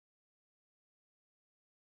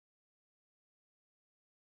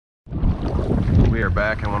We are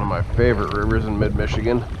back in one of my favorite rivers in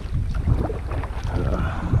mid-Michigan.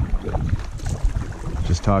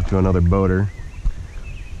 Just talked to another boater,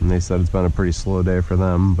 and they said it's been a pretty slow day for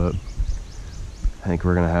them, but I think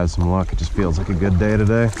we're gonna have some luck. It just feels like a good day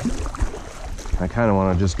today. I kind of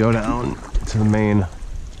want to just go down to the main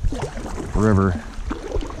river,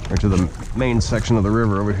 or to the main section of the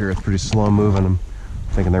river over here. It's pretty slow moving. I'm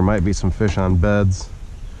thinking there might be some fish on beds,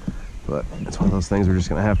 but it's one of those things we're just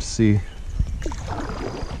gonna have to see.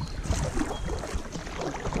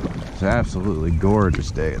 It's an absolutely gorgeous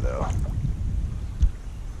day though.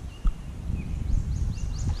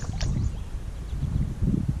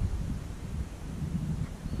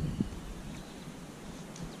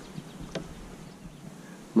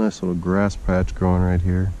 Nice little grass patch growing right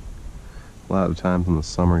here. A lot of times in the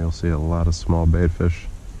summer you'll see a lot of small baitfish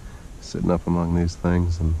sitting up among these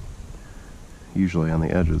things, and usually on the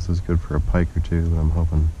edges is good for a pike or two, but I'm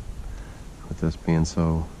hoping with this being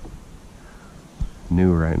so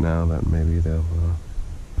new right now that maybe they'll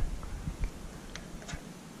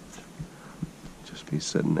just be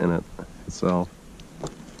sitting in it itself.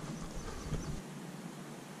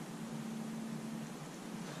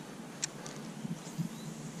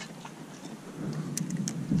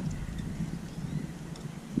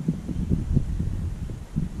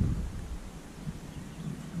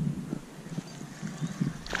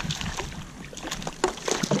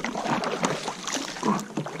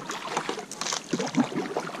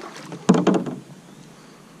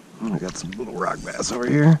 I got some little rock bass over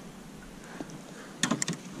here.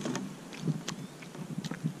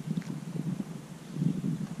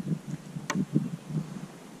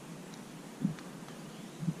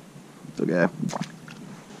 It's okay.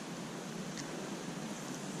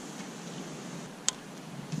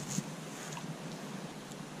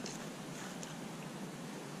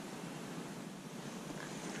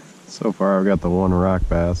 So far I've got the one rock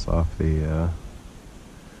bass off the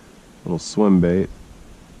little swim bait.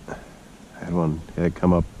 I had one, it had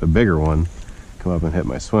come up, a bigger one, come up and hit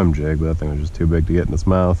my swim jig, but that thing was just too big to get in its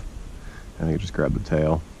mouth. I think it just grabbed the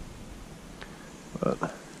tail.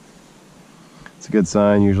 But it's a good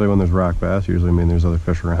sign. Usually when there's rock bass, usually mean there's other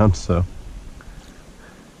fish around, so.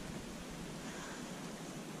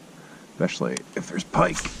 Especially if there's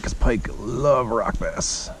pike, because pike love rock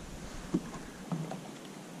bass.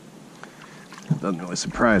 It doesn't really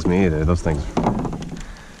surprise me either. Those things,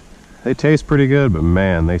 they taste pretty good, but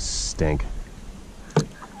man, they stink.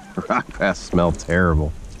 Rock bass smell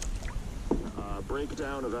terrible.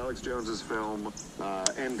 Breakdown of Alex Jones's film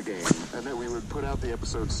Endgame, and that we would put out the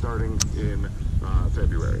episode starting in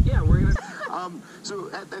February. Yeah, we're gonna.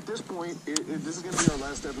 So at this point, this is gonna be our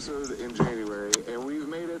last episode in January, and we've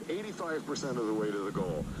made it 85% of the way to the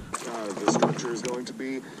goal. The structure is going to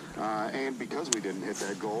be, and because we didn't hit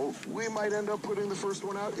that goal, we might end up putting the first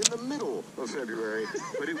one out in the middle of February,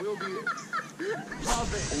 but it will be. Stop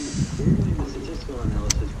it. And we're doing the statistical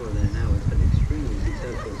analysis for that now. It's been extremely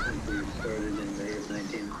successful since we started in May of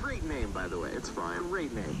 19. Great name, by the way. It's fine.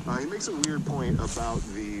 Great name. He makes a weird point about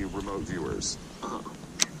the remote viewers.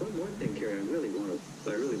 One more thing, Karen, I really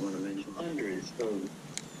want to mention hundreds of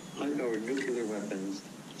high-powered nuclear weapons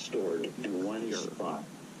stored in one spot.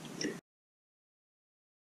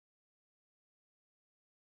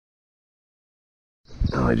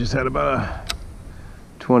 Oh, I just had about a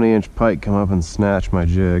 20-inch pike come up and snatch my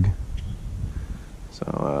jig. So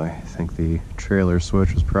I think the trailer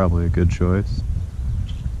switch was probably a good choice.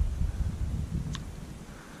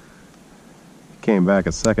 He came back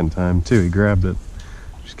a second time too. He grabbed it,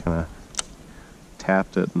 just kind of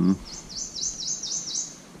tapped it, and I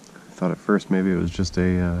thought at first maybe it was just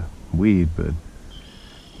a weed, but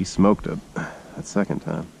he smoked it that second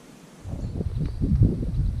time.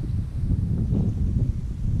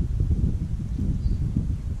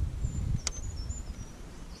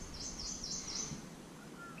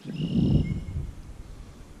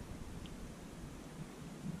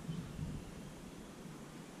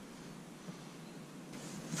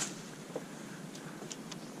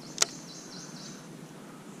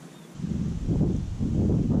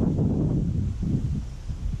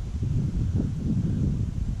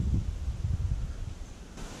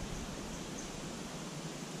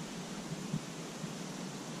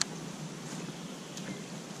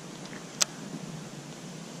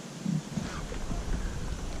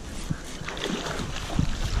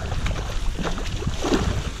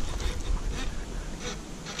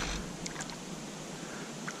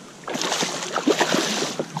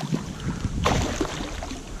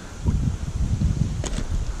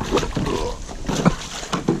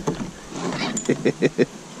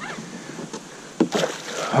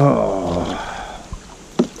 Oh.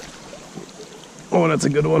 Oh, that's a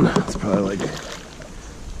good one. It's probably like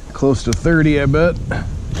close to 30, I bet. I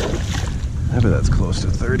bet that's close to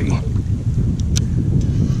 30.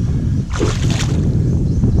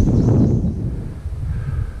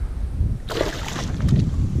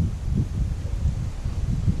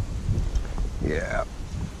 Yeah.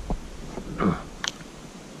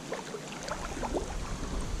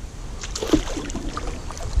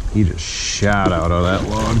 He just shot out of that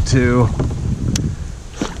log too.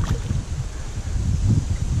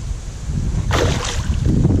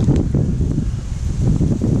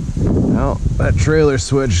 Well, that trailer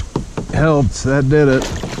switch helped. That did it.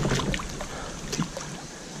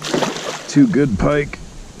 2 good pike.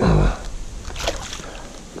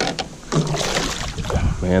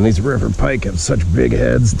 Man, these river pike have such big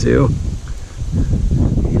heads too.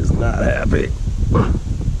 He is not happy.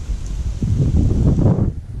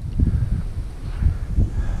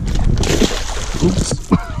 Oops.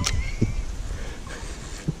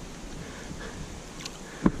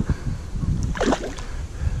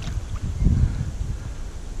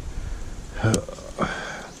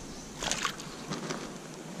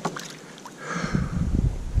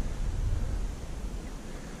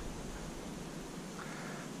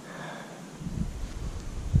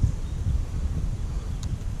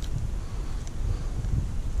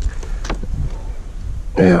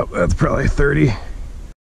 Yeah, that's probably 30.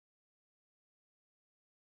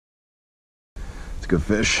 It's a good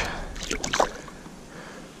fish.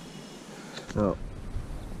 Oh,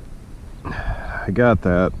 I got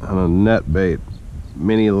that on a Netbait,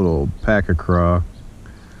 mini little Paca Craw.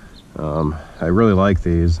 I really like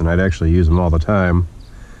these, and I'd actually use them all the time,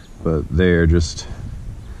 but they're just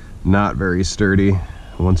not very sturdy.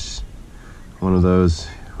 Once one of those,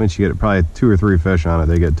 once you get probably 2 or 3 fish on it,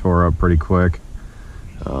 they get tore up pretty quick.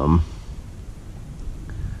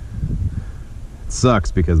 It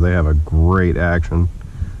sucks because they have a great action,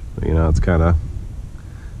 but, you know, it's kind of,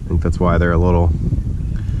 I think that's why they're a little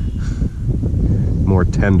more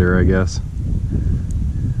tender, I guess.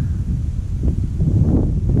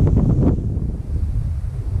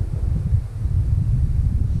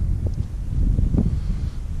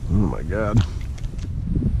 Oh my God.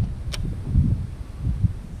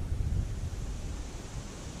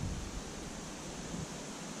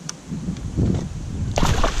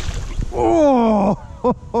 Oh!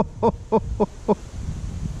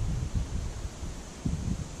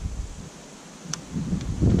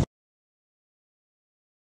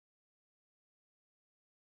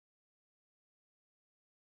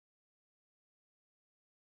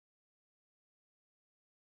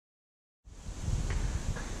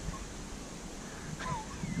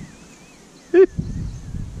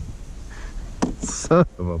 Son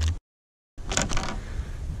of a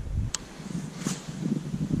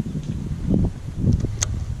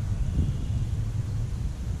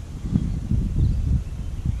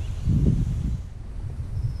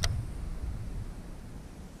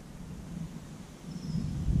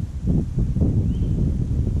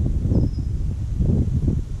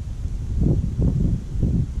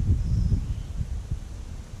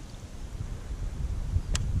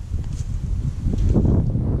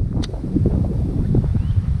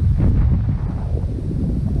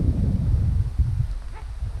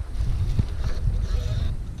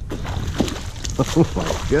oh my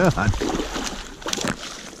God.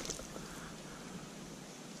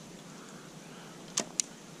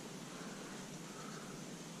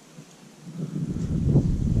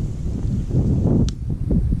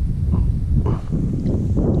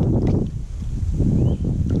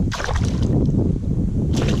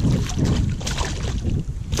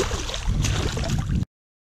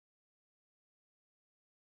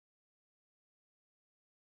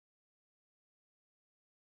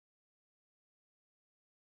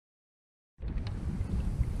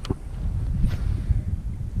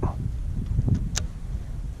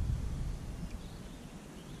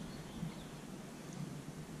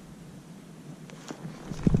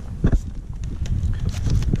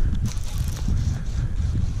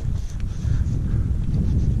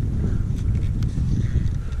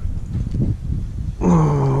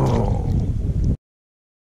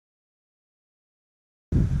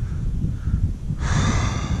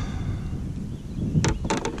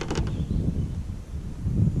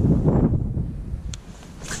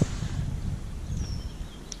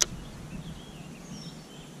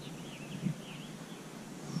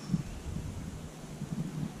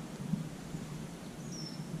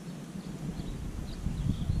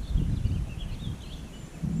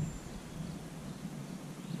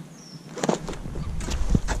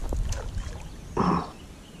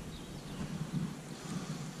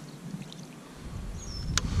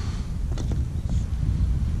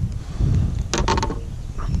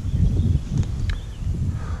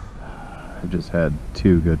 just had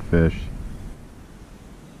 2 good fish.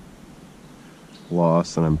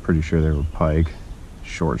 Lost, and I'm pretty sure they were pike.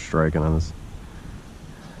 Short striking on this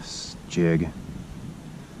jig.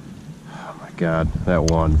 Oh my god, that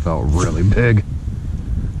one felt really big.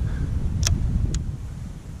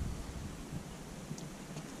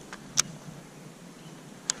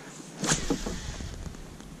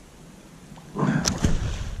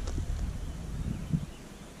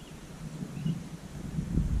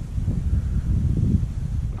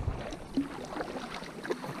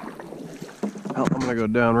 Well, I'm gonna go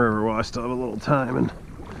downriver while I still have a little time and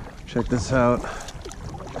check this out. I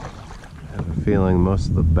have a feeling most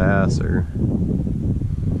of the bass are,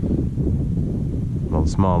 well, the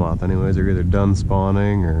smallmouth anyways, are either done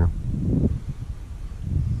spawning or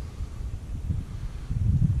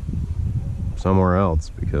somewhere else,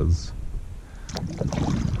 because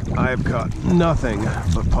I've caught nothing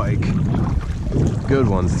but pike. Good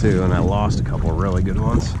ones too, and I lost a couple really good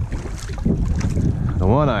ones. The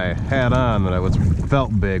one I had on that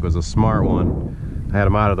felt big was a smart one. I had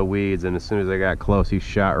him out of the weeds, and as soon as I got close, he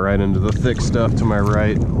shot right into the thick stuff to my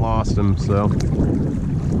right. Lost him, so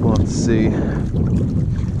we'll have to see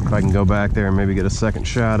if I can go back there and maybe get a second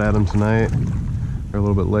shot at him tonight or a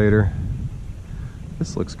little bit later.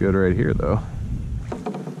 This looks good right here, though.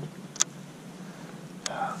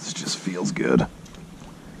 This just feels good.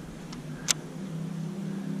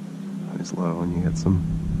 Always low when you get some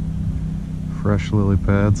fresh lily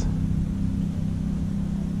pads.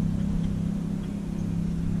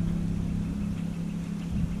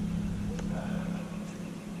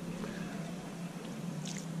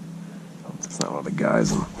 It's not one of the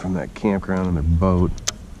guys from that campground in their boat.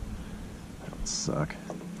 That would suck.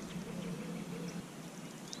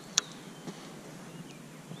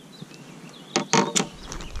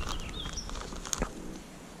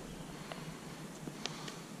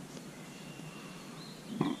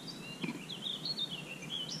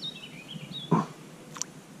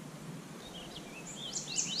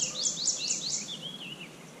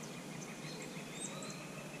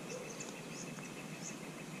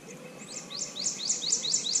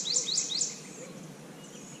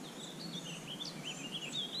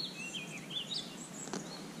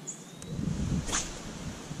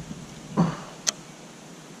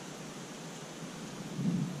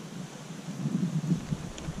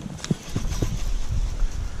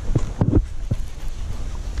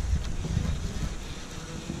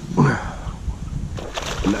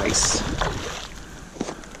 Nice.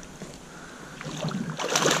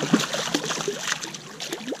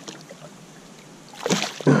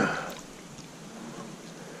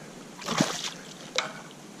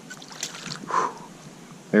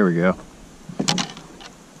 There we go.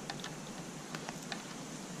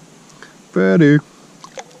 Better.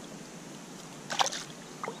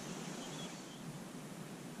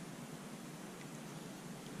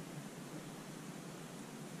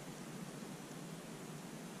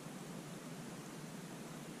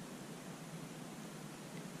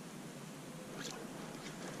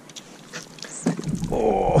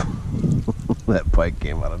 Oh, that pike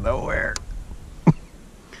came out of nowhere.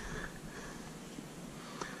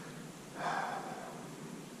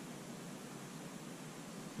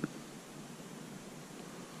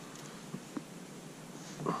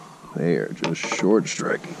 They are just short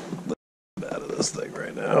striking out of this thing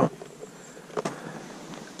right now.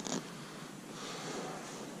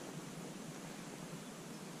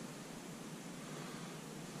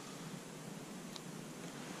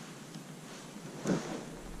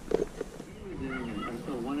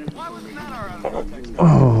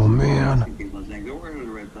 Oh man.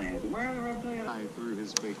 I, through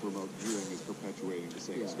his fake remote viewing, is perpetuating the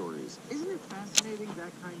same stories. Isn't it fascinating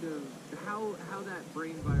that kind of how that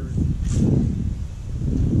brain virus?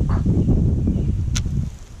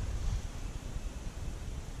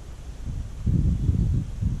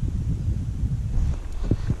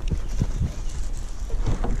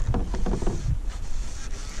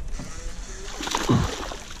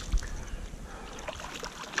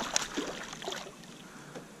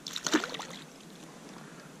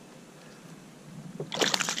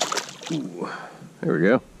 Ooh, there we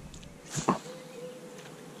go.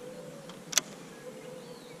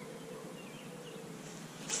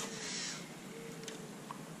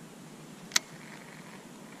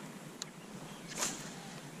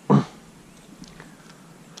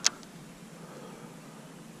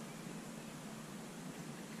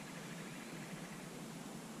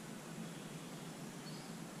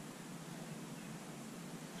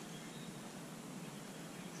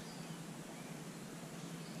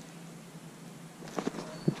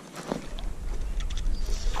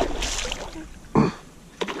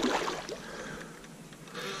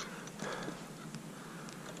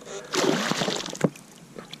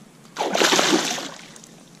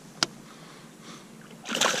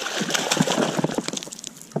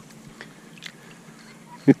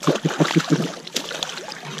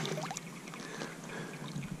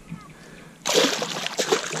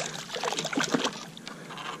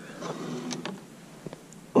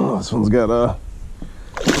 This one's got a,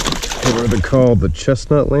 what are they called? The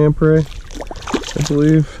chestnut lamprey, I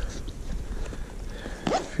believe.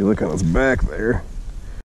 If you look on its back there.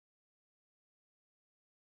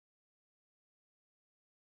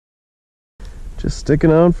 Just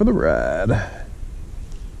sticking on for the ride.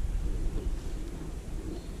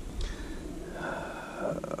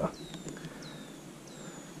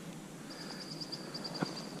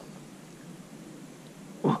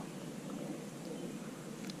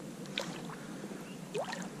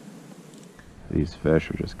 These fish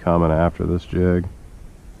are just coming after this jig.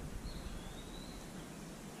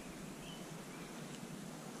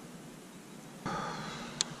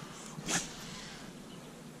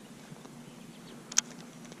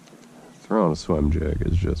 Throwing a swim jig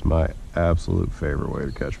is just my absolute favorite way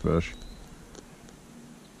to catch fish.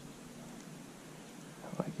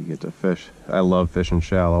 Like, you get to fish. I love fishing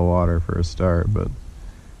shallow water for a start, but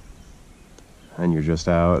then you're just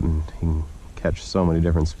out and you can catch so many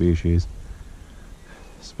different species,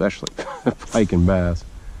 especially pike and bass.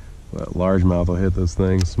 But largemouth will hit this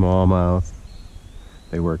thing, smallmouth.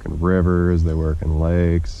 They work in rivers, they work in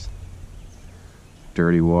lakes,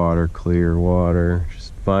 dirty water, clear water.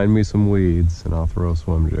 Just find me some weeds and I'll throw a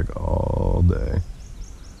swim jig all day.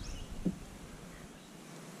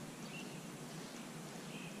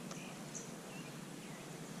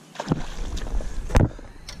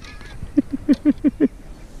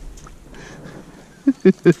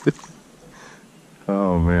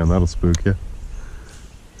 Oh man, that'll spook you.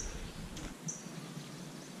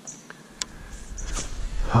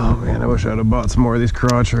 Oh man, I wish I'd have bought some more of these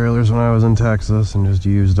Craw trailers when I was in Texas and just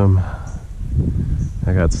used them.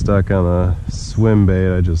 I got stuck on a swim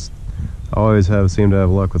bait. I just always seemed to have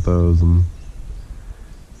luck with those, and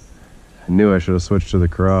I knew I should have switched to the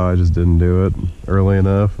Craw. I just didn't do it early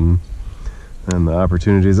enough, and the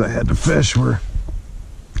opportunities I had to fish were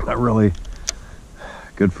not really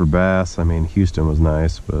good for bass. I mean, Houston was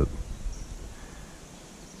nice, but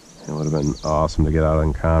it would have been awesome to get out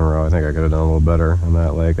in Conroe. I think I could have done a little better on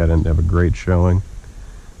that lake. I didn't have a great showing,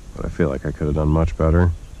 but I feel like I could have done much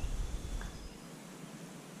better.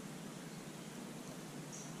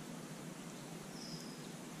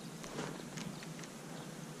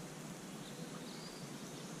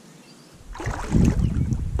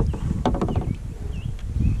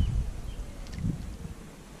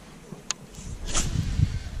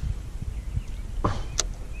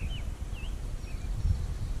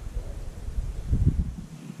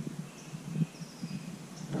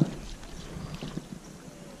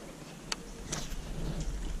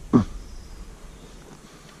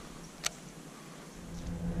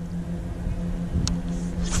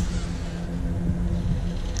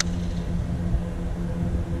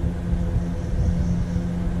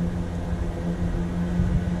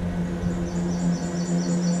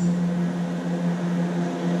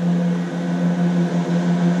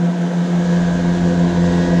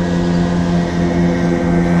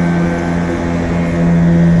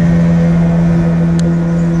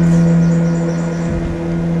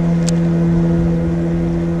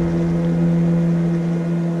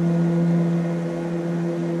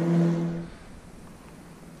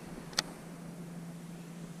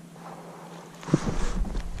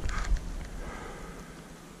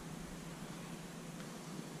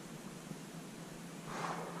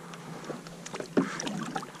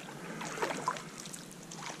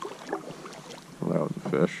 That was a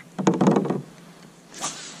fish.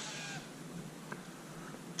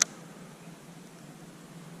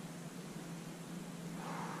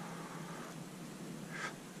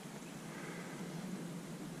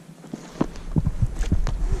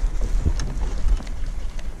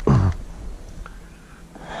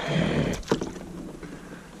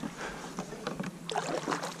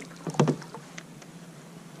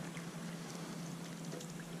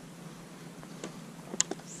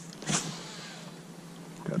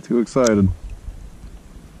 Got too excited.